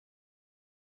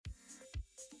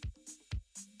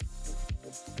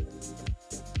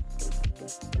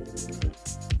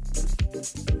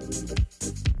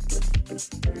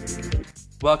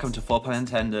Welcome to Full Pun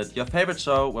Intended, your favorite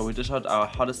show where we dish out our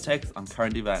hottest takes on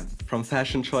current events. From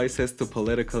fashion choices to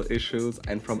political issues,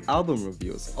 and from album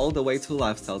reviews all the way to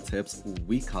lifestyle tips,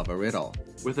 we cover it all.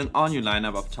 With an all-new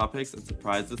lineup of topics and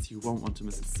surprises, you won't want to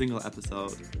miss a single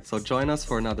episode. So join us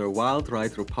for another wild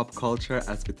ride through pop culture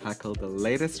as we tackle the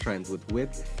latest trends with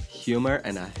wit, humor,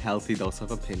 and a healthy dose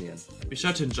of opinion. Be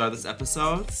sure to enjoy this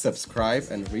episode. Subscribe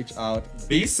and reach out.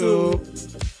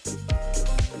 Bisous!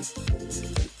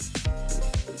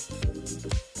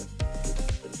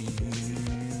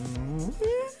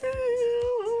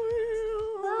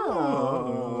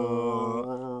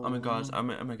 Oh my gosh,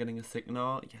 am I getting a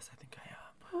signal? Yes, I think I am.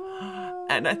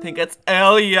 And I think it's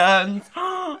aliens!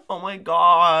 Oh my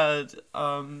god!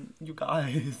 You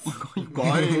guys. You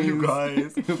guys.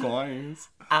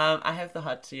 I have the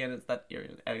hot tea and it's that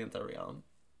aliens are real.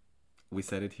 We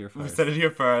said it here first. We said it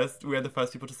here first. We are the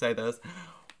first people to say this.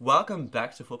 Welcome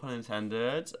back to Full Pun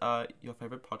Intended, your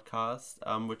favorite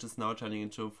podcast, which is now turning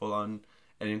into full-on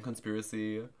alien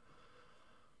conspiracy,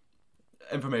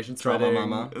 information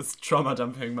spreading, trauma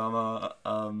dumping mama,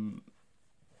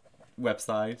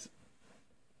 website,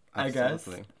 Absolutely. I guess,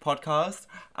 podcast.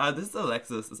 This is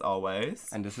Alexis, as always.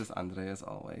 And this is Andre, as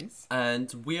always.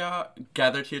 And we are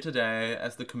gathered here today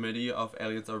as the committee of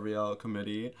Aliens Are Real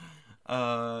committee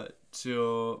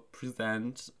to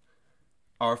present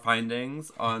our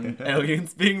findings on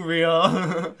aliens being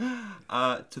real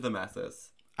to the masses.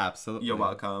 Absolutely. You're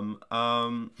welcome.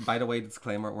 By the way,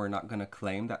 disclaimer, we're not going to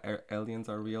claim that aliens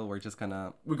are real. We're just going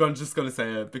to... We're just going to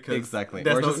say it because exactly.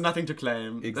 there's nothing to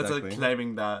claim. Exactly. That's like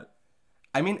claiming that.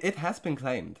 I mean, it has been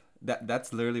claimed.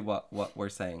 That's literally what we're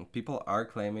saying. People are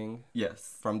claiming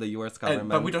from the US government.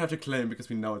 But we don't have to claim because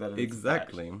we know that it's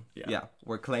exactly. Yeah.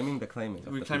 We're claiming the claiming.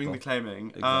 We're claiming the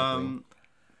claiming. Exactly.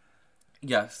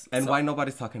 Yes. And why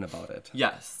nobody's talking about it?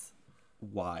 Yes.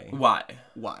 Why?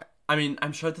 I mean,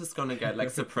 I'm sure this is gonna get like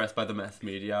suppressed by the mass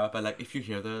media, but like if you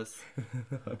hear this,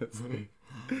 honestly,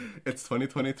 it's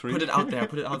 2023. Put it out there.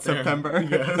 September.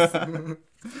 Yes.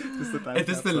 If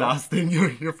this is the last thing you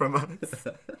hear from us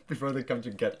before they come to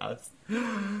get us,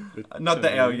 not the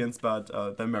aliens, but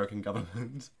the American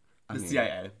government,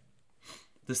 CIA,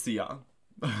 the CIA.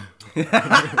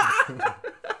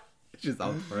 She's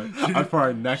out for it. Out for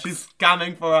our next. She's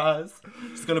scamming for us.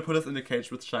 She's gonna put us in the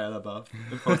cage with Shia LaBeouf.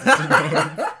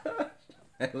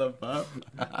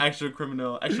 Actual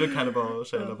cannibal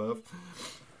Shia LaBeouf.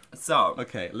 So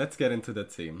okay, let's get into the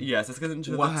team. Yes, let's get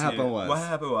into what happened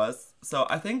was. So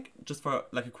I think just for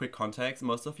like a quick context,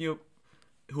 most of you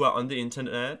who are on the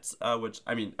internet, which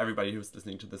I mean everybody who's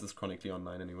listening to this is chronically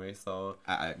online anyway, so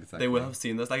exactly. They will have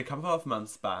seen this like a couple of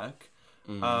months back.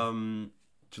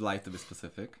 July to be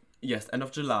specific. Yes, end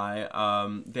of July.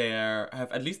 There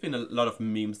have at least been a lot of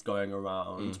memes going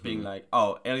around being like,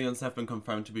 oh, aliens have been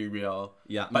confirmed to be real.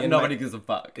 Yeah. But nobody gives a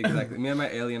fuck. Exactly. Me and my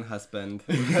alien husband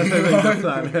living the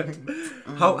planet.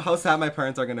 How sad my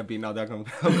parents are going to be now that I'm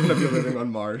going to be living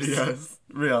on Mars. Yes,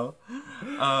 real.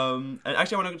 And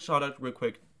actually I want to shout out real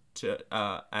quick to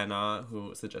Anna,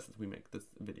 who suggested we make this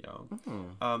video.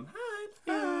 Hi.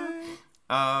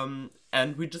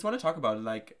 And we just want to talk about it,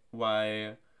 like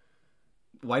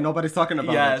why nobody's talking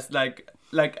about it. Yes, like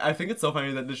I think it's so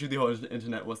funny that literally the whole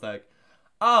internet was like,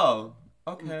 oh,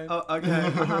 okay.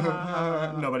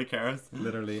 Nobody cares.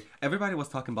 Literally. Everybody was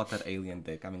talking about that alien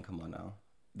dick. I mean, come on now.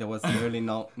 There was literally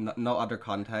no other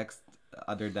context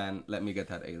other than, let me get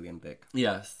that alien dick.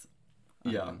 Yes.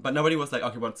 Yeah, but nobody was like,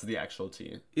 okay, what's the actual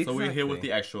tea? Exactly. So we're here with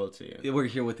the actual tea. We're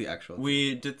here with the actual tea.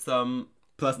 We did some...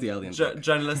 Plus the alien dick.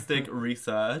 Journalistic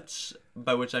research,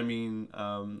 by which I mean...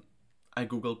 I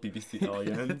googled BBC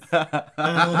aliens.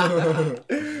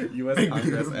 US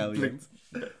Congress aliens.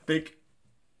 Big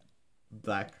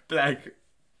black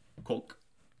cock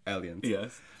aliens.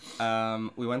 Yes.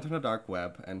 We went on the dark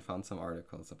web and found some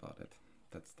articles about it.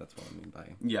 That's what I mean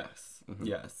by yes.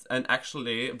 Yes. And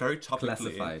actually, very topically,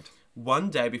 classified. One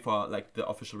day before like the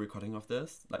official recording of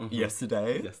this, like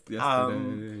yesterday. Yes,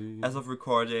 yesterday. As of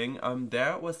recording,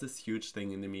 there was this huge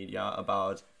thing in the media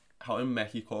about how in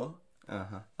Mexico.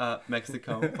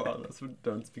 Mexico, for all those who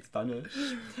don't speak Spanish.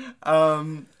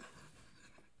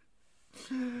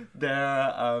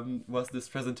 There was this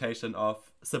presentation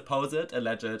of supposed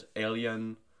alleged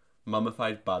alien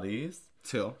mummified bodies.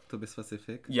 Two, to be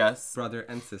specific. Yes. Brother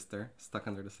and sister stuck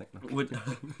under the sink.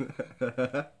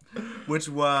 Which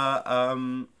were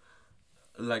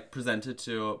like presented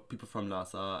to people from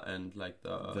NASA and like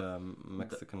the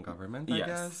Mexican government, I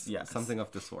guess. Yes. Something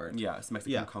of the sort. Yes,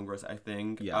 Mexican Congress, I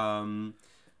think. Yeah.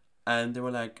 And they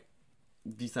were like,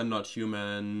 these are not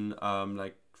human.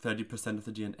 Like 30% of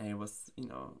the DNA was,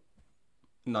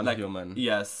 non-human.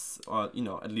 Yes, or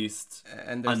at least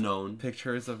And there's unknown.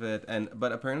 pictures of it,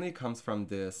 but apparently it comes from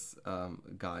this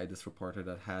guy, this reporter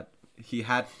that had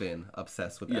been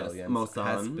obsessed with aliens. Mosan.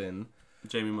 Has been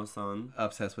Jamie Mosan.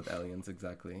 obsessed with aliens,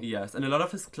 exactly. Yes, and a lot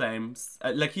of his claims,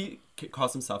 he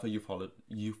calls himself a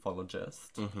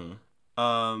ufologist.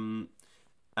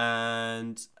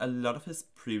 And a lot of his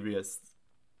previous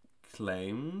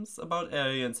claims about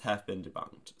aliens have been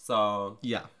debunked. So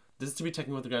Yeah. this is to be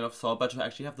taken with a grain of salt, but to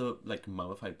actually have the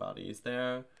mummified bodies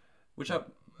there, which are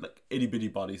itty bitty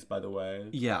bodies, by the way.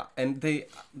 Yeah, and they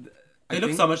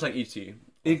look so much like E.T.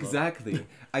 Exactly.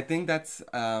 I think that's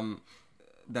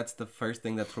the first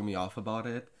thing that threw me off about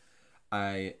it.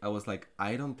 I was like,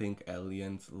 I don't think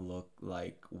aliens look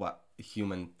like what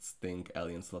humans think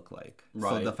aliens look like.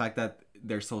 Right. So the fact that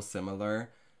they're so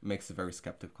similar makes it very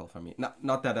skeptical for me.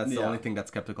 Not that that's the only thing that's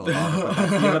skeptical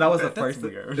about it, but that was the first.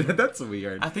 Weird. That's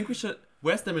weird. I think we should.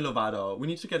 Where's Demi Lovato? We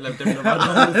need to get Demi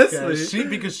Lovato on this case.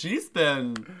 Because she's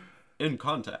been in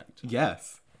contact.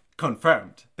 Yes.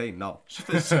 Confirmed. They know.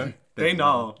 They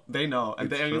know,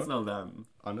 and It's the aliens true. know them.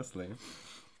 Honestly.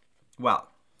 Well,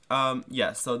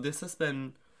 so this has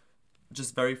been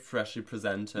just very freshly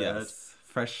presented. Yes.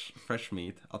 Fresh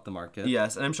meat out the market.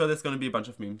 Yes, and I'm sure there's going to be a bunch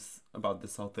of memes about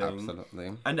this whole thing.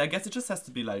 Absolutely. And I guess it just has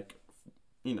to be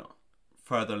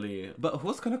furtherly. But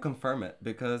who's gonna confirm it?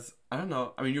 Because I don't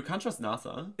know. I mean, you can't trust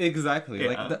NASA. exactly,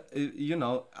 Yeah.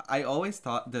 I always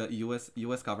thought the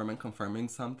U.S. government confirming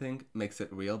something makes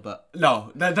it real, but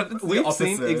No, that's the we've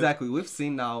opposite. we've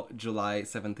seen now July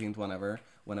 17th,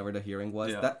 whenever the hearing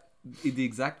was, that the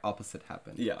exact opposite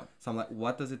happened. Yeah. So I'm like,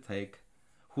 what does it take?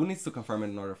 Who needs to confirm it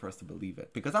in order for us to believe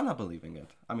it? Because I'm not believing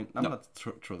it. I mean, I'm not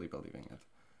truly believing it.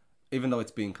 Even though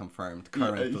it's being confirmed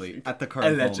currently, at the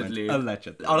current Allegedly. moment.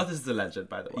 Allegedly. All of this is alleged,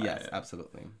 by the way. Yes,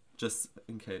 absolutely. Just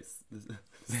in case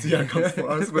CIA comes for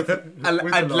us with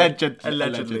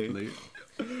Allegedly.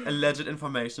 alleged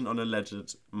information on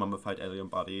alleged mummified alien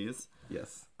bodies.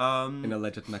 Yes. In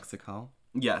alleged Mexico.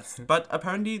 Yes, but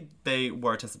apparently they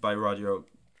were tested by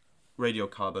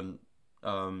radiocarbon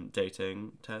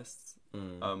dating tests,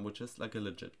 which is like a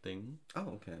legit thing.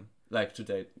 Oh, okay. Like to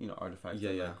date, artifacts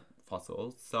and like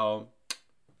fossils. So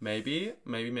maybe,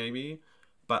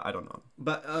 but I don't know.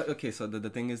 But okay, so the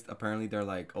thing is, apparently they're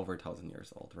like over 1,000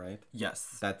 years old, right?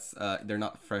 Yes. That's they're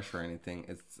not fresh or anything.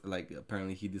 It's like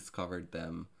apparently he discovered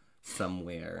them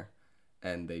somewhere,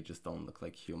 and they just don't look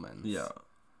like humans. Yeah.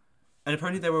 And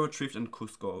apparently they were retrieved in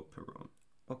Cusco, Peru.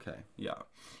 Okay. Yeah.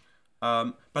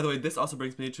 By the way, this also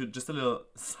brings me to just a little...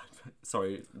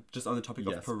 Sorry, just on the topic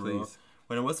of Peru. Please.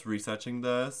 When I was researching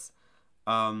this,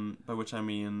 by which I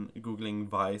mean Googling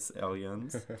Vice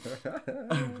aliens,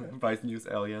 Vice News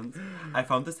aliens, I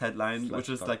found this headline, which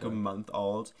is like a month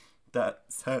old, that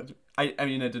said... I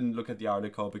mean, I didn't look at the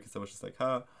article because I was just like,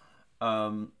 huh.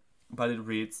 But it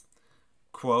reads,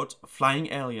 quote,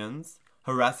 "Flying aliens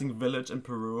harassing village in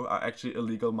Peru are actually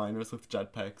illegal miners with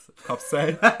jetpacks, cops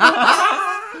say."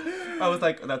 I was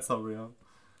like, that's so real.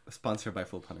 Sponsored by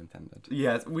full pun intended.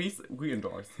 Yes, we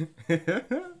endorse.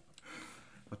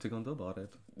 What you gonna do about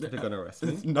it? They're gonna arrest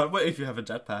me? Not what if you have a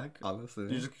jetpack. Honestly.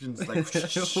 You just can just like...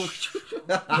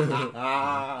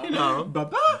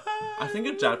 Bye-bye. I think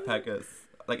a jetpack is...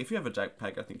 Like, if you have a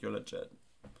jetpack, I think you're legit.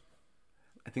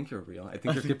 I think you're real. I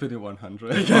think you're keeping it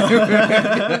 100.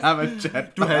 Have a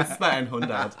jet. Du hältst bei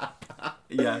 100.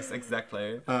 Yes,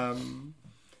 exactly.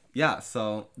 Yeah,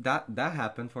 so that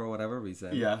happened for whatever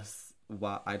reason. Yes.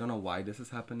 I don't know why this is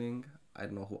happening. I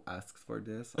don't know who asks for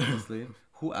this, honestly.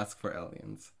 Who asks for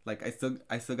aliens? Like, I still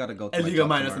gotta go to illegal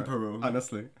my job miners in tomorrow. Peru.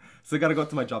 Honestly. Still gotta go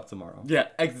to my job tomorrow. Yeah,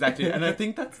 exactly. And I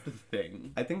think that's the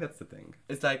thing. I think that's the thing.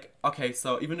 It's like, okay,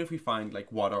 so even if we find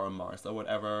like water on Mars or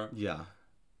whatever... Yeah.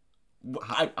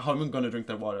 How am I going to drink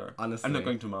that water? Honestly. I'm not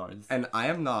going to Mars. And I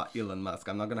am not Elon Musk.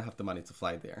 I'm not going to have the money to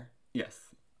fly there. Yes.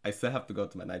 I still have to go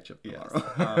to my night shift Yes.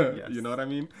 tomorrow. Yes. You know what I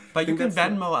mean? But you can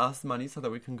Venmo us money so that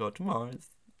we can go to Mars.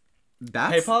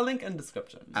 That's... PayPal link in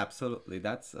description. Absolutely.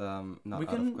 That's not we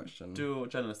out of question. We can do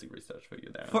journalistic research for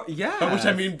you there. Yeah. By which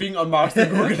I mean being on Mars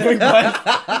and Googling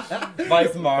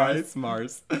Vice Mars. Vice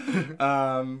Mars.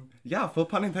 Yeah, full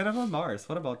pun intended on Mars.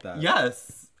 What about that?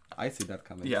 Yes. I see that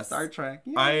coming. Yes. Star Trek.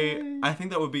 Yay. I think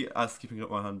that would be us keeping it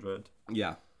 100.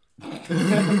 Yeah.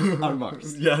 On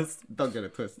Mars. Yes. Don't get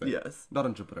it twisted. Yes. Not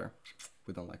on Jupiter.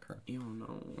 We don't like her. Ew,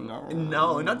 no. No.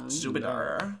 No, not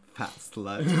Jupiter. Fat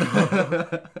slut.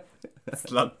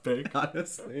 Slut pig.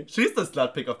 Honestly. She's the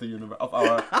slut pig of the universe, of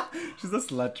our... She's the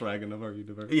slut dragon of our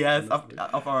universe. Yes,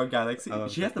 of our galaxy.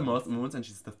 She has that the most moons and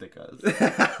she's the thickest.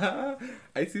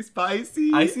 I see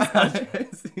spicy. I see spicy. I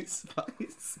see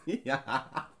spicy. Yeah.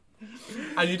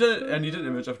 I need an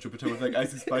image of Jupiter with like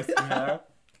icy spicy hair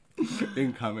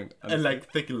Incoming. and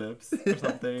like thick lips or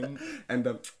something. And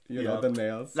the, you know, the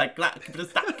nails. Like, keep it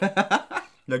stuck.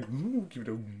 Like, keep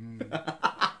it.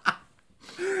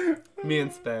 Me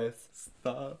in space.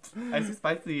 Stop. Icy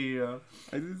spicy.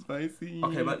 Icy spicy.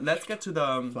 Okay, but let's get to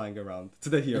the flying around to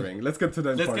the hearing. Let's get to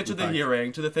the. Let's get to the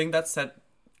hearing, to the thing that set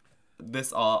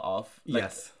this all off. Like,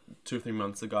 yes. 2-3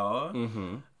 months ago.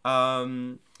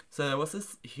 Mm-hmm. So there was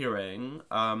this hearing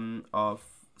of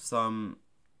some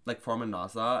like former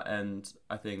NASA and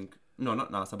I think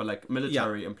not NASA but like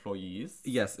military employees.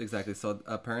 Yes, exactly. So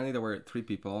apparently there were 3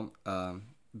 people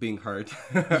being heard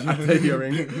at the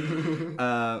hearing.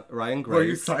 Ryan Graves. Were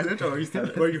you silent or were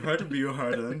you heard or were you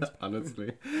hardened?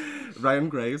 Honestly. Ryan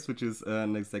Graves, which is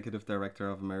an executive director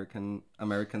of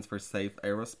Americans for Safe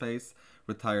Aerospace.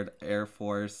 Retired Air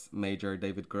Force Major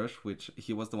David Grush, which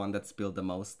he was the one that spilled the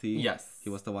most tea. Yes.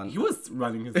 He was the one. He was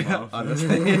running his mouth.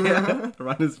 Honestly.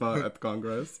 Run his mouth at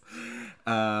Congress.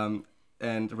 And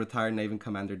retired Navy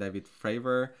Commander David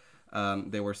Fravor.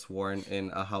 They were sworn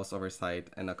in a House Oversight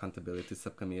and Accountability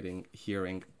Subcommittee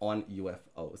hearing on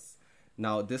UFOs.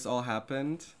 Now, this all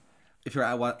happened. If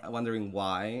you're wondering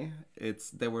why,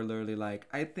 they were literally like,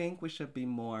 I think we should be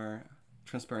more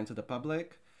transparent to the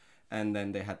public. And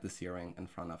then they had this hearing in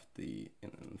front of the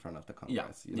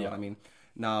Congress. You know what I mean?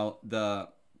 Now, the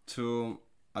 2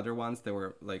 other ones, they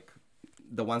were like,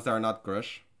 the ones that are not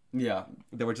Grush. Yeah.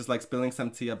 They were just like spilling some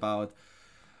tea about,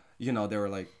 you know, they were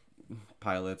like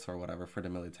pilots or whatever for the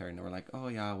military. And they were like, oh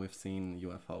yeah, we've seen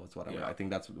UFOs, whatever. Yeah. I think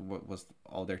that's what was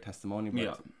all their testimony.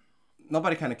 But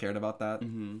nobody kind of cared about that.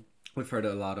 Mm-hmm. We've heard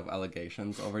a lot of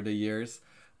allegations over the years.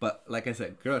 But like I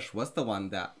said, Grush was the one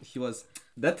that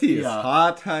that tea is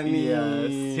hot, honey. Yes.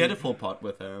 He had a full pot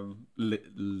with him.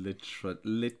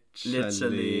 Literally.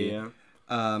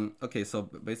 Okay, so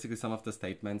basically some of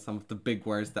the big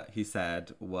words that he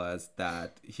said was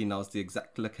that he knows the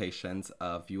exact locations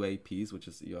of UAPs, which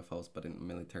is UFOs, but in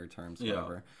military terms,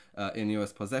 whatever, in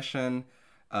U.S. possession.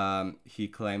 He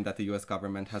claimed that the U.S.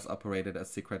 government has operated a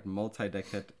secret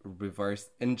multi-decade reverse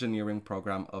engineering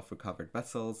program of recovered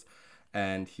vessels.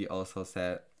 And he also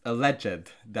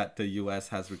alleged that the U.S.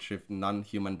 has retrieved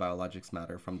non-human biologics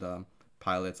matter from the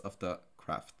pilots of the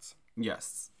crafts.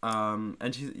 Yes.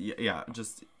 And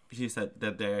he said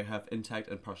that they have intact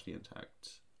and partially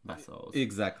intact vessels.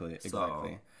 Exactly.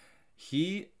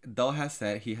 He, though, has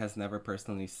said he has never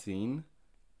personally seen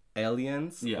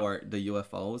aliens or the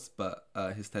UFOs, but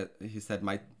he said,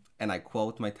 and I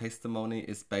quote, "My testimony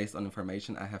is based on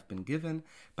information I have been given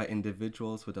by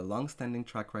individuals with a long-standing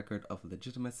track record of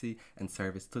legitimacy and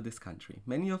service to this country,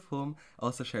 many of whom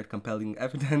also shared compelling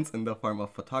evidence in the form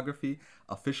of photography,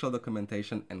 official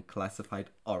documentation, and classified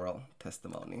oral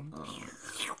testimony."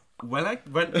 When am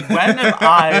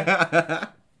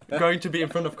I going to be in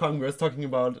front of Congress talking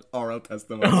about oral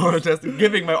testimony?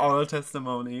 Giving my oral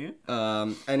testimony.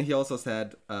 And he also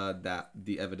said that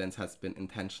the evidence has been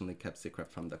intentionally kept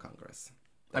secret from the Congress.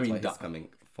 That's why he's coming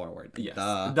forward. Yes.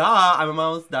 I'm a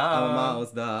mouse.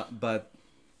 But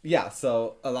yeah,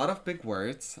 so a lot of big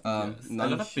words. A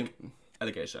lot of big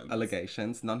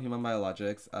allegations. Non-human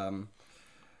biologics.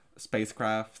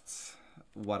 Spacecrafts.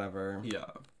 Whatever.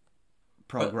 Yeah.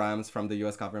 Programs from the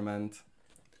U.S. government.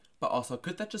 But also,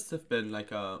 could that just have been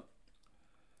like a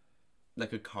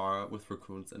car with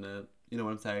raccoons in it? You know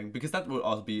what I'm saying? Because that would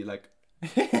also be like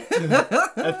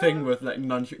a thing with like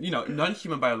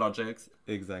non-human biologics.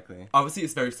 Exactly. Obviously,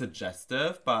 it's very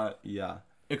suggestive, but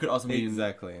it could also mean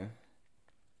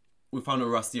we found a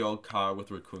rusty old car with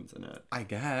raccoons in it. I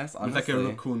guess, honestly. With like a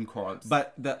raccoon corpse.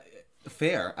 But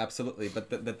fair, absolutely.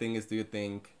 But the thing is, do you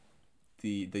think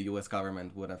the U.S.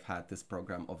 government would have had this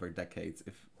program over decades?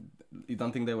 If you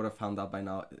don't think they would have found out by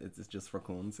now it's just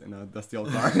raccoons in a dusty old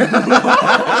car?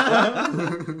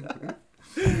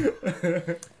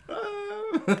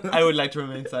 I would like to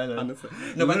remain silent. Honestly.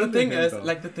 No, but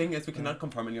the thing is, we cannot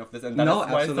confirm any of this, and that is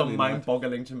why it's so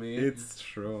mind-boggling to me. It's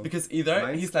true. Because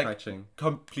either he's like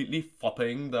completely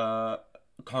fopping the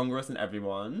Congress and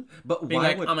everyone, but being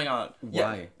why like, oh my god, why?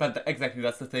 Yeah, but exactly,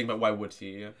 that's the thing. But why would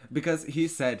he? Because he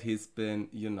said he's been,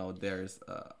 there's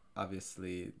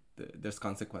obviously there's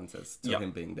consequences to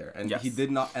him being there, and he did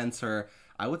not answer,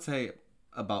 I would say,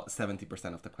 about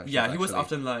 70% of the questions. Yeah, he was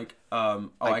often like,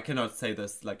 I cannot say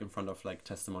this like in front of like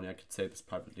testimony. I could say this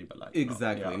privately, but like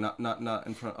exactly, not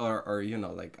in front, or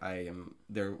like I am,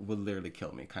 there will literally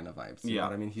kill me kind of vibes. You know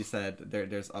what I mean? He said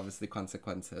there's obviously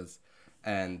consequences,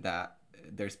 and that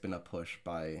there's been a push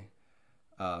by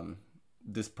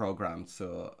this program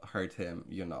to hurt him,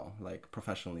 like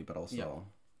professionally, but also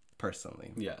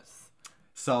personally. Yes.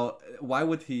 So why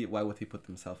would he put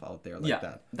himself out there like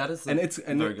that? That is And it's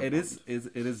and very good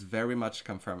it is very much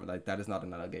confirmed. Like that is not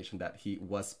an allegation that he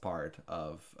was part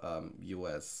of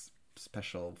U.S.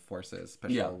 special forces,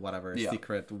 whatever,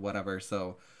 secret whatever.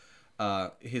 So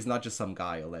he's not just some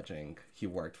guy alleging he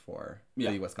worked for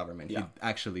the U.S. government. He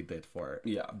actually did for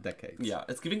decades. Yeah,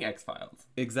 it's giving X-Files.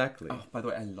 Exactly. Oh, by the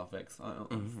way, I love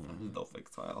X-Files. I love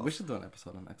X-Files. We should do an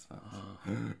episode on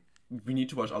X-Files. We need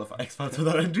to watch all of X-Files for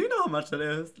that. Do you know how much that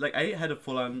is? Like, I had a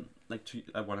full-on, like,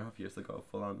 1.5 years ago,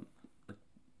 full-on, like,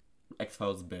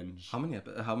 X-Files binge. How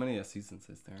many seasons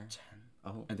is there? 10.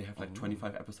 Oh. And they have, like,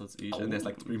 25 episodes each, and there's,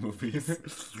 like, 3 movies.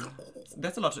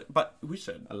 That's a lot, but we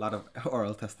should. A lot of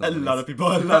oral testimonies. A lot of people.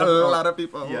 A lot of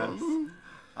people. Yes.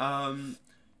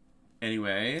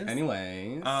 Anyways.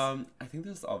 I think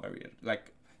this is all very,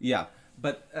 like... Yeah.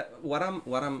 But what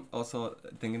I'm also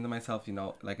thinking to myself, you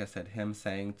know, like I said, him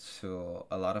saying to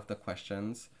a lot of the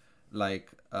questions,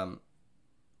 like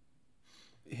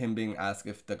him being asked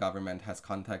if the government has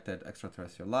contacted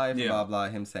extraterrestrial life, blah blah.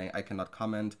 Him saying I cannot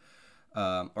comment,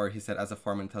 or he said as a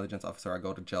former intelligence officer I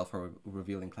go to jail for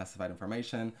revealing classified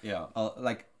information. Yeah.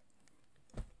 Like,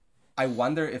 I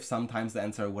wonder if sometimes the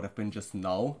answer would have been just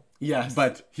no. Yes.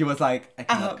 But he was like, I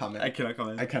cannot comment. I cannot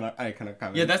comment. I cannot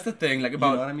comment. Yeah, that's the thing. Like, about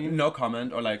you know what I mean? No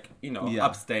comment or, like, you know,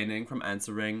 abstaining from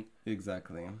answering.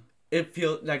 Exactly. It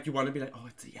feels like you want to be like, oh,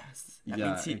 it's a yes. That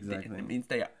means exactly. It means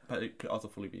they are. But it could also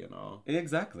fully be a no.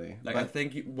 Exactly. Like, I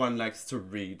think one likes to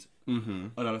read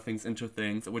a lot of things into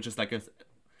things, which is, like, a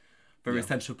very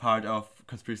essential part of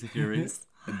conspiracy theories.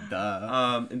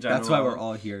 Duh. In general. That's why we're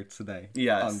all here today.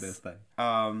 Yes. On this day.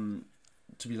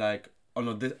 To be like, oh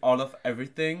no, all of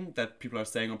everything that people are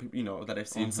saying, or people, you know, that I've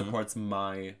seen supports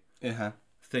my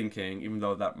thinking, even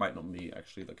though that might not be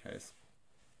actually the case.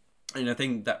 And I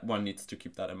think that one needs to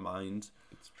keep that in mind.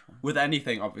 It's true. With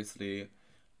anything, obviously,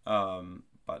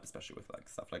 but especially with like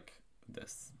stuff like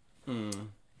this.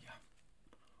 Yeah.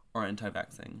 Or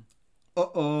anti-vaxxing.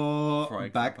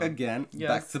 Back again. Yes.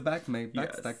 Back to back, mate.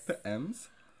 Back to M's.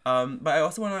 But I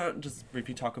also want to just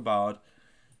briefly talk about,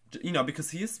 you know, because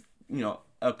he's, you know,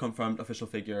 a confirmed official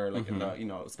figure, like in the, you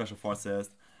know, special forces.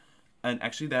 And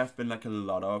actually there have been like a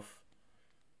lot of,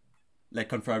 like,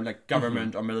 confirmed, like,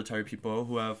 government or military people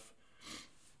who have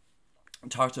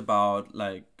talked about,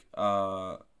 like,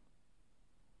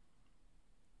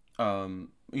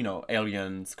 you know,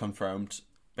 aliens confirmed,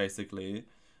 basically.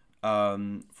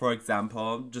 For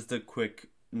example, just a quick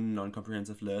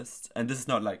non-comprehensive list. And this is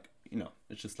not, like, you know,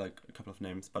 it's just, like, a couple of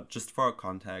names, but just for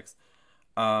context.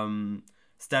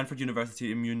 Stanford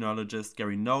University immunologist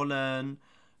Gary Nolan,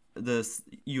 this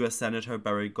U.S. Senator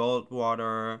Barry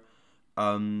Goldwater,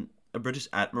 a British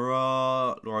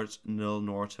admiral, Lord Neil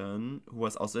Norton, who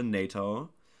was also in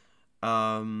NATO,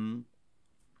 American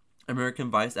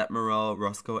Vice Admiral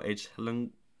Roscoe H.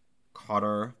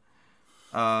 Hillenkotter,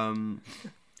 Chaim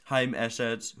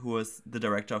Eshed, who was the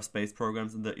director of space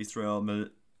programs in the Israel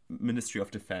Ministry of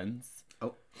Defense.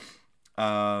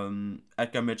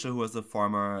 Edgar Mitchell, who was a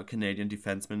former Canadian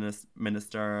defense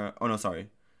minister. Oh no, sorry.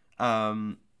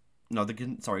 The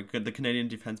Canadian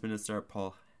defense minister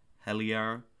Paul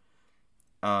Hellyer.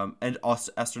 And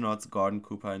astronauts Gordon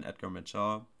Cooper and Edgar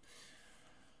Mitchell.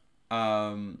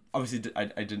 Obviously,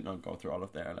 I did not go through all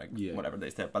of their, like, whatever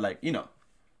they said, but, like, you know,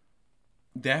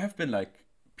 there have been, like,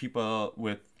 people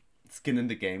with skin in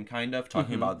the game, kind of,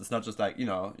 talking about this, not just, like, you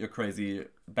know, your crazy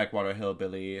backwater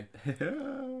hillbilly,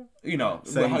 you know,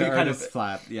 saying how the you earth kind is of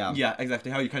flat, yeah,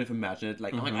 exactly, how you kind of imagine it,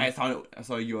 like, oh, I saw a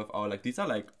UFO, like, these are,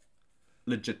 like,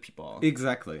 legit people.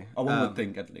 Exactly. Or one would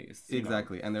think, at least.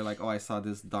 Exactly. Know? And they're like, oh, I saw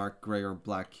this dark gray or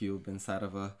black cube inside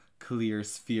of a clear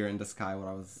sphere in the sky when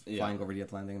I was flying over the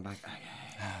Atlantic. And like,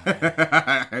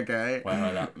 okay.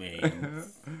 Whatever that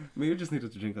means. Maybe you just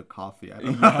needed to drink a coffee. I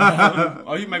don't know.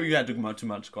 Or maybe you had too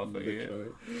much coffee.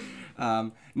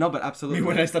 No, but absolutely. Me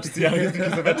when I started to it's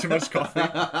because I've had too much coffee.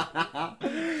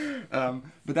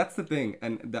 But that's the thing.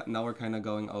 And that now we're kind of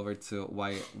going over to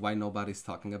why nobody's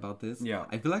talking about this. Yeah.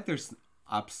 I feel like there's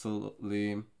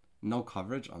absolutely no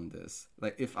coverage on this.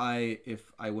 Like, if I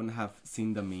wouldn't have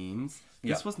seen the memes,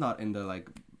 this was not in the, like,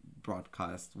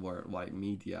 broadcast worldwide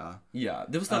media. Yeah,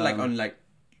 this was not like on, like,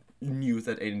 news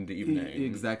at 8 in the evening.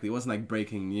 Exactly, it wasn't like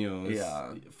breaking news.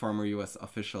 Yeah, former U.S.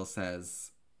 official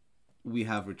says we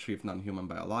have retrieved non-human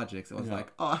biologics. It was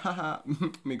like, oh, haha,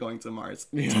 me going to Mars.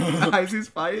 Ice is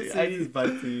spicy. Ice is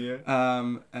spicy.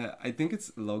 I think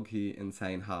it's low-key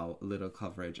insane how little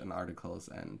coverage and articles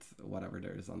and whatever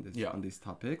there is on this on these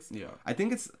topics. Yeah, I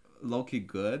think it's low-key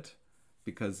good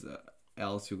because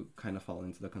else you kind of fall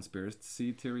into the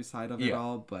conspiracy theory side of it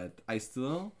all. But I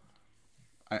still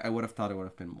I would have thought it would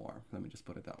have been more. Let me just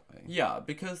put it that way. Yeah,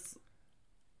 because...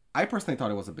 I personally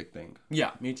thought it was a big thing.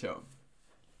 Yeah, me too.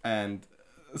 And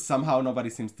somehow nobody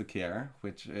seems to care,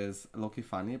 which is low-key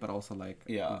funny, but also like,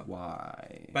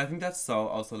 why? But I think that's so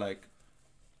also like...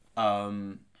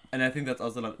 and I think that's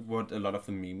also like what a lot of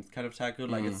the memes kind of tackle.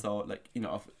 Like, it's so like,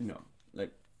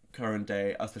 like current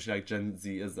day, especially like Gen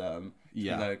Z-ism.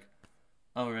 Yeah. Like,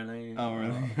 oh, really? Oh,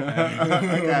 really?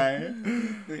 Okay.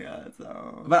 Yeah,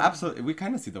 so... But absolutely, we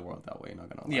kind of see the world that way, not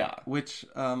gonna lie. Yeah. Which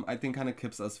I think kind of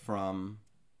keeps us from,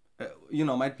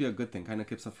 might be a good thing, kind of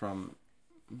keeps us from,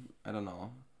 I don't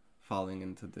know, falling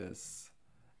into this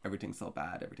everything's so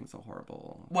bad, everything's so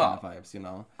horrible kind of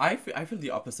vibes, I feel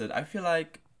the opposite. I feel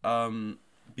like,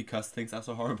 because things are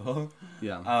so horrible,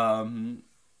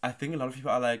 I think a lot of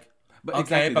people are like, but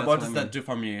okay, exactly, but what I does mean. that do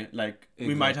for me? Like,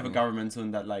 we might have a government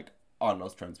soon that, like,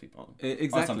 loves trans people.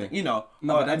 Exactly. Or something, No, or,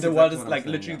 but and that's the world exactly is, what I'm like,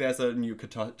 saying, literally there's a new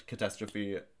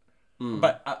catastrophe.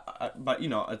 But,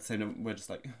 at the same time, we're just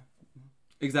like...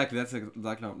 Exactly, that's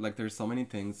exactly, like, there's so many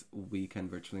things we can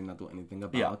virtually not do anything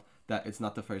about, that it's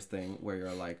not the first thing where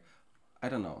you're like, I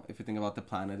don't know, if you think about the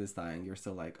planet is dying, you're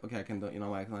still like, okay, I can do,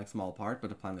 I can like small part, but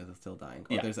the planet is still dying.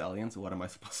 Or there's aliens, what am I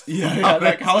supposed to do? Yeah,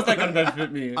 like, how is that going to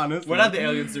benefit me? Honestly. What are the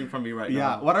aliens doing for me right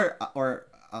now? Yeah,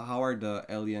 how are the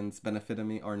aliens benefiting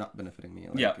me or not benefiting me?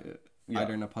 Like,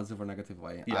 either in a positive or negative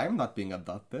way. Yeah. I'm not being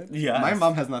abducted. Yes. My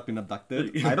mom has not been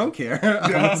abducted. I don't care,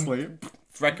 honestly.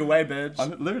 Frack away, bitch.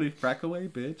 Literally, frack away,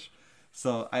 bitch.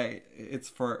 So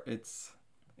it's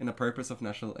in a purpose of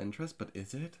national interest, but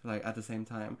is it? Like, at the same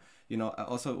time,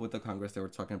 also with the Congress, they were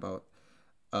talking about,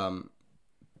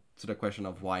 to the question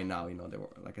of why now, they were,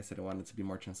 like I said, they wanted to be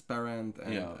more transparent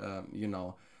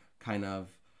and, kind of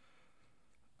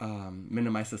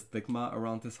minimize the stigma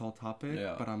around this whole topic.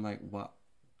 Yeah. But I'm like, what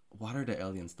are the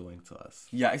aliens doing to us?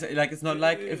 Yeah, exactly. Like, it's not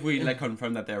like if we like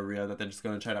confirm that they're real, that they're just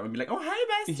gonna try out and be like, oh,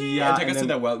 hi, bestie, yeah, and take us to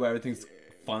that world where everything's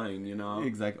fine,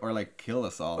 Exactly, or like kill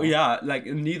us all. Yeah, like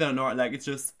neither nor, like, it's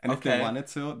just, and okay. if they wanted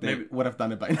to, they would have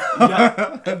done it by now.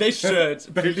 Yeah, and they should.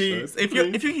 They please, should.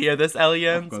 If you hear this,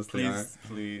 aliens, Of course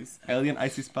please, alien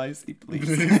icy spicy,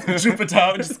 please,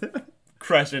 Jupiter, just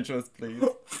crash into us, please.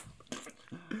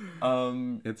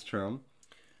 It's true.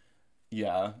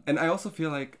 Yeah, and I also feel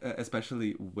like,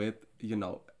 especially with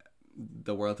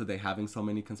the world today having so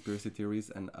many conspiracy theories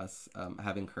and us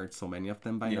having heard so many of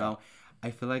them by now,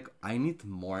 I feel like I need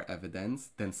more evidence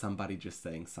than somebody just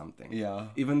saying something. Yeah.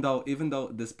 Even though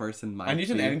this person might. I need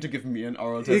an alien to give me an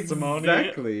oral testimony.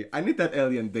 Exactly. I need that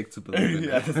alien dick to believe in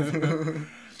it.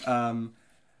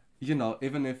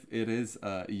 Even if it is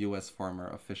a U.S. former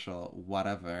official,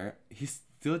 whatever, he's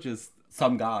still just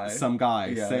some guy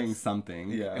saying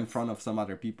something in front of some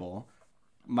other people.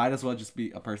 Might as well just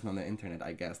be a person on the internet,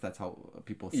 I guess. That's how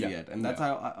people see it. And that's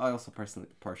how I also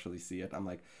partially see it. I'm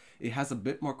like, it has a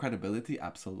bit more credibility,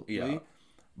 absolutely.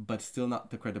 But still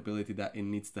not the credibility that it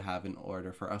needs to have in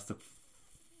order for us to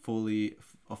fully,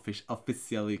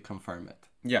 officially confirm it.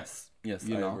 Yes, I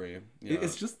agree. Yeah.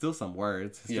 It's just still some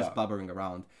words. It's just blabbering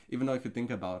around. Even though if you think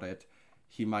about it,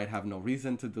 he might have no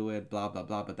reason to do it, blah, blah,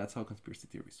 blah. But that's how conspiracy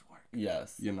theories work.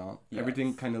 Yes.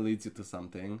 Everything kind of leads you to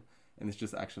something. And it's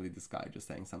just actually this guy just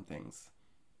saying some things.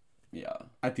 Yeah.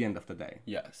 At the end of the day.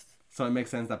 Yes. So it makes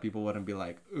sense that people wouldn't be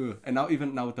like, ugh. And now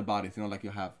with the bodies, like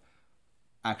you have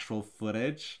actual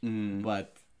footage.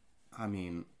 But, I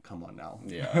mean, come on now.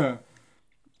 Yeah.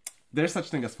 There's such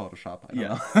thing as Photoshop. I don't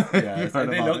know. Yes.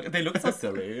 And they look so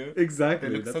silly. Exactly.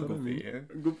 They look so goofy.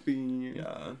 Goofy.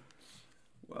 Yeah.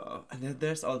 Wow. And then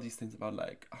there's all these things about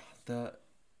like the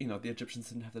Egyptians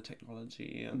didn't have the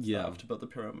technology and stuff to build the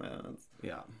pyramids.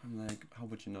 Yeah. I'm like, how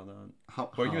would you know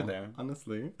that? Were you there?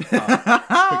 Honestly.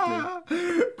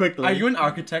 Quickly. Are you an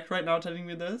architect right now telling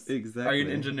me this? Exactly. Are you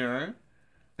an engineer?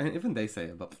 And even they say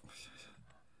it, but...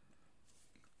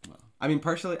 I mean,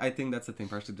 partially, I think that's the thing.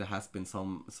 Partially, there has been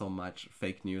so much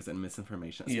fake news and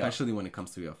misinformation, especially when it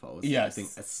comes to UFOs. Yes. I think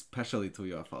especially to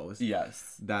UFOs.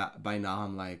 Yes. That by now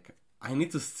I'm like... I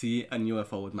need to see a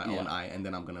UFO with my own eye, and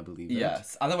then I'm gonna believe it.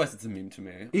 Yes, otherwise it's a meme to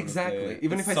me. Exactly. Honestly.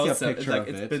 Even if I see a picture of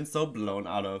it. It's been so blown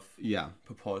out of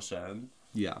proportion.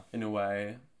 Yeah. In a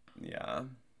way. Yeah.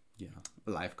 Yeah.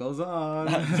 Life goes on.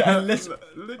 Does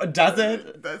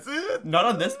it? That's it. Not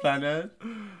on this planet.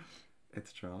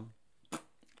 It's true. What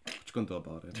you gonna do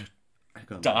about it?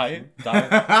 Die.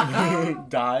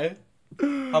 Die.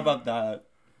 How about that?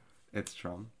 It's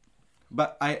true.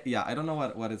 But I don't know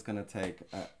what it's gonna take,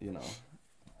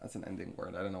 as an ending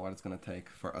word. I don't know what it's gonna take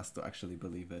for us to actually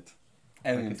believe it.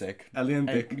 Alien dick. Alien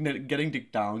dick. Getting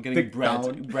dick down. Getting bred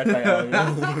by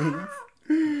aliens.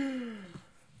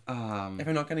 If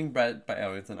I'm not getting bred by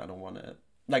aliens, then I don't want it.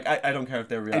 Like, I don't care if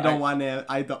they're real. I don't want it.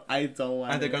 I don't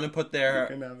want it. And they're gonna put You their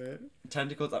can have it.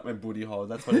 tentacles up my booty hole.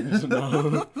 That's what I need to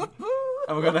know.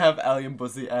 And we're gonna have alien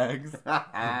pussy eggs.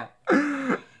 Then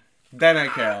I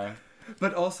care.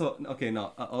 But also, okay,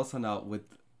 now, also now with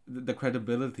the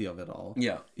credibility of it all.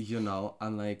 Yeah. You know,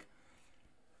 unlike,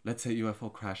 let's say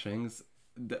UFO crashings,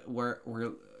 where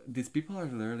these people are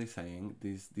literally saying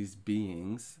these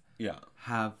beings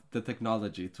have the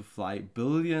technology to fly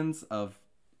billions of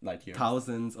light years,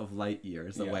 thousands of light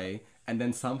years away, and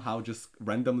then somehow just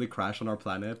randomly crash on our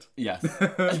planet. Yes.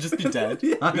 And just be dead.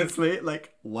 Honestly,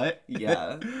 like, what?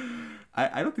 Yeah.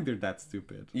 I don't think they're that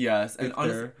stupid. Yes, and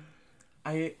honestly,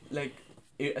 I like,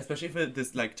 especially if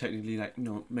this like technically like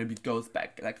maybe it goes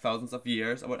back like thousands of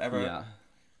years or whatever. Yeah.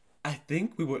 I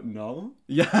think we would know.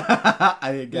 Yeah,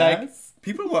 I guess. Like,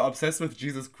 people were obsessed with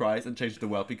Jesus Christ and changed the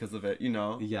world because of it, you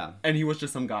know? Yeah. And he was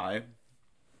just some guy.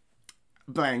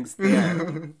 Blank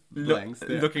stare. Blank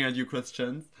stare. Looking at you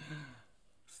Christians.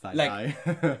 Side like, eye.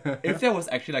 If there was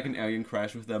actually like an alien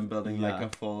crash with them building like a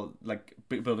full, like,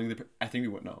 building the... I think we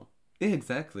would know.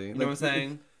 Exactly. You know what I'm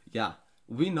saying? Yeah.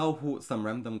 We know who some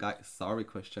random guy... Sorry,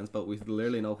 Christians, but we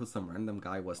literally know who some random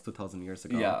guy was 2,000 years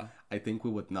ago. Yeah. I think we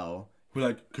would know. Who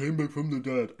like came back from the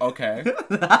dead. Okay.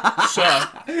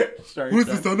 Sure. Who's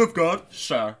the son of God?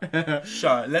 Sure.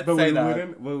 Sure. Let's say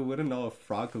that. We wouldn't know a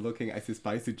frog looking icy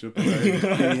spicy Jupiter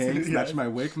being snatch my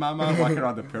wig, mama, walking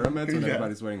around the pyramids when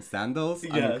everybody's wearing sandals.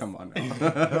 I mean, come on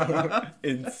now.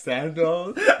 In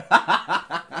sandals?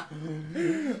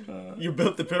 You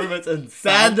built the pyramids in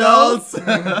sandals?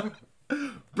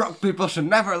 Broke people should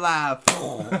never laugh.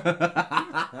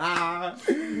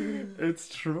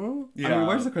 It's true. Yeah. I mean,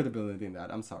 where's the credibility in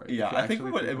that? I'm sorry. Yeah, I think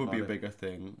it would be a bigger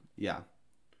thing. Yeah.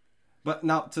 But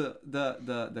now to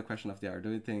the question of the hour. Do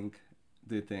you think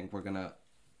we're gonna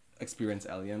experience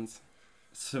aliens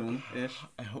soon-ish?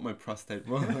 I hope my prostate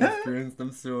will experience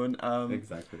them soon.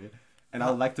 Exactly. And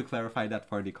I'd like to clarify that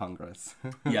for the Congress.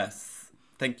 Yes.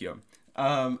 Thank you.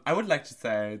 I would like to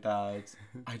say that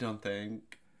I don't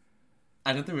think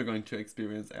we're going to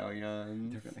experience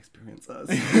aliens. They're gonna experience us.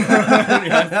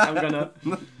 Yes, I'm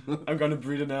gonna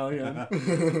breed an alien.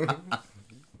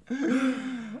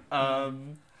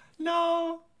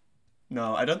 No,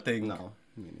 I don't think. No,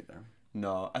 me neither.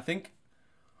 No, I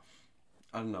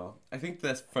don't know. I think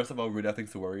there's first of all really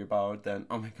things to worry about. Then,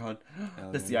 oh my god,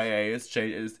 aliens. The CIA is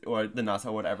or the NASA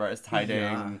or whatever is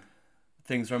hiding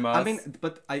things from us. I mean,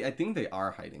 but I think they are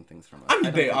hiding things from us. I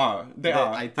mean, they are. I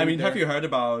mean, they're... have you heard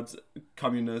about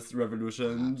communist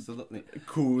revolutions? Absolutely.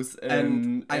 Coups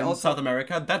in South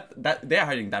America? That they are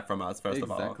hiding that from us, first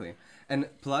of all. Exactly. And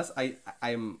plus, I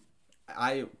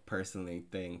personally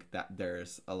think that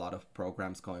there's a lot of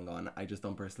programs going on. I just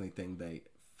don't personally think they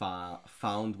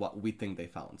found what we think they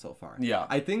found so far. Yeah.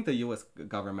 I think the US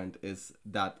government is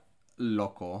that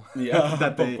loco. Yeah,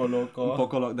 that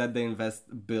they invest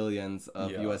billions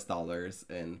of US dollars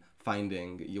in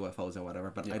finding UFOs and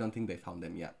whatever, but I don't think they found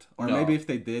them yet. Or maybe if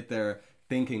they did, they're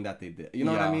thinking that they did. You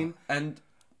know what I mean? And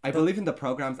I believe in the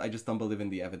programs, I just don't believe in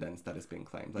the evidence that is being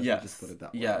claimed. Let's just put it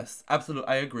that way. Yes, absolutely.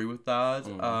 I agree with that.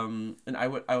 And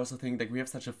I also think that we have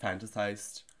such a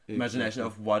fantasized imagination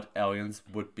of what aliens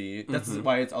would be. That's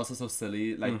why it's also so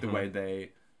silly, like the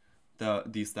way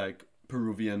these like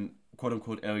Peruvian quote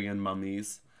unquote alien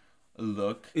mummies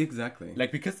look. Exactly.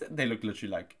 Like, because they look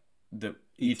literally like the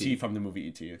E.T. from the movie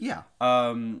E.T. Yeah.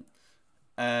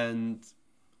 And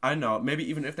I don't know, maybe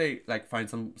even if they like find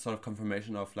some sort of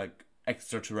confirmation of like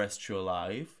extraterrestrial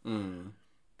life,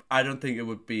 I don't think it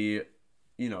would be,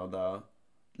 the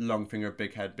long finger,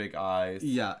 big head, big eyes.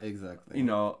 Yeah, exactly.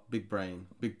 Big brain,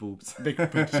 big boobs. Big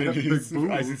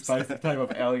titties, icy spicy type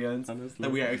of aliens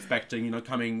that we are expecting,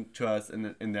 coming to us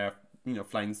in their,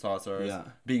 flying saucers,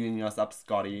 beaming us up,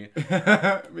 Scotty.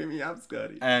 Beam me up,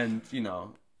 Scotty. And,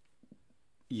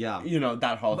 yeah,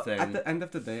 that whole thing. At the end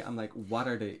of the day, I'm like, what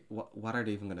are they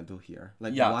even gonna do here?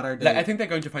 Like, what are they? Like, I think they're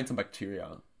going to find some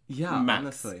bacteria. Yeah,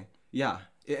 honestly, yeah.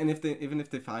 And even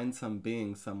if they find some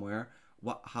being somewhere,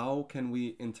 how can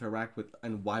we interact with,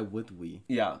 and why would we?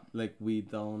 Yeah, like I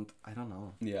don't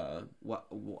know. Yeah,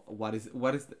 what's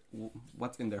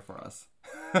in there for us?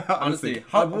 Honestly,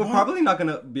 we're probably not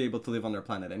gonna be able to live on their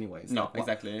planet anyways. No,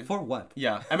 exactly. For what?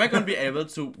 Yeah, am I gonna be able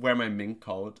to wear my mink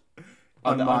coat?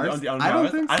 On Mars?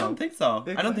 I don't think so.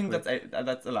 Exactly. I don't think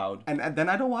that's allowed. And then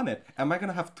I don't want it. Am I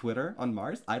gonna have Twitter on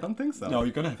Mars? I don't think so. No,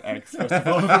 you're gonna have X, first of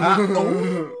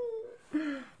all.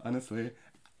 Honestly,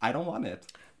 I don't want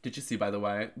it. Did you see, by the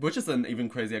way, which is an even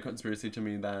crazier conspiracy to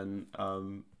me than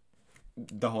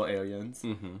the whole aliens,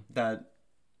 that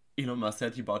Elon Musk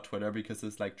said he bought Twitter because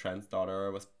his like trans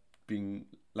daughter was being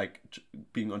like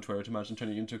being on Twitter too much and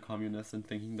turning into a communist and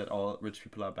thinking that all rich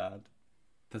people are bad.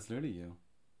 That's literally you.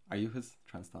 Are you his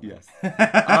trans daughter? Yes.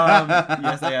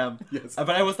 Yes, I am. Yes. But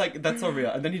I was like, that's so real.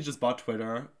 And then he just bought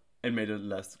Twitter and made it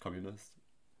less communist.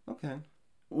 Okay.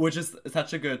 Which is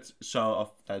such a good show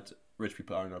of that rich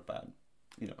people are not bad.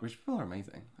 You know. Rich people are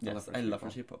amazing. Yes, I love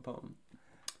rich people.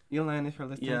 Elaine, if you're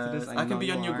listening to Yes, this, I can be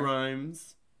know your you new are.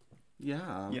 Grimes.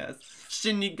 Yeah. Yes.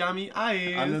 Shinigami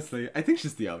Eyes. Honestly, I think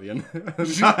she's the alien.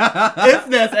 If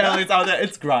there's aliens out there,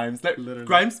 it's Grimes. Like, Literally.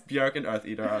 Grimes, Björk, and Earth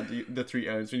Eater are the three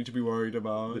aliens we need to be worried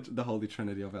about. The holy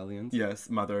trinity of aliens.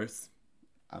 Yes, mothers.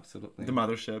 Absolutely. The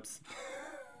motherships.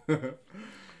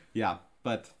 Yeah,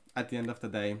 but at the end of the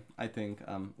day, I think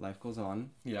life goes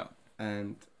on. Yeah.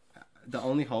 And the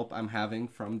only hope I'm having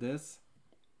from this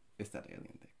is that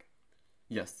alien dick.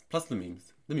 Yes. Plus the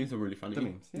memes. The memes are really funny. The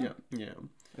memes, yeah. Yeah.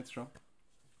 It's true.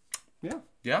 Yeah.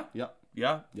 Yeah? Yeah.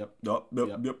 Yeah? Yep.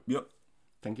 Yep.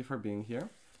 Thank you for being here.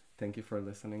 Thank you for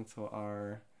listening to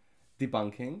our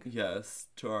debunking. Yes.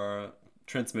 To our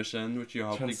transmission, which you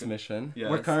hopefully... Transmission.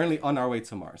 Yes. We're currently on our way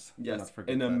to Mars. Do Yes. not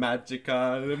forget In a that.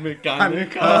 magical,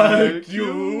 mechanical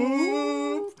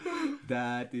cube.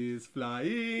 That is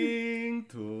flying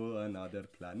to another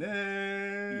planet.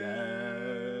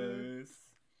 Yes.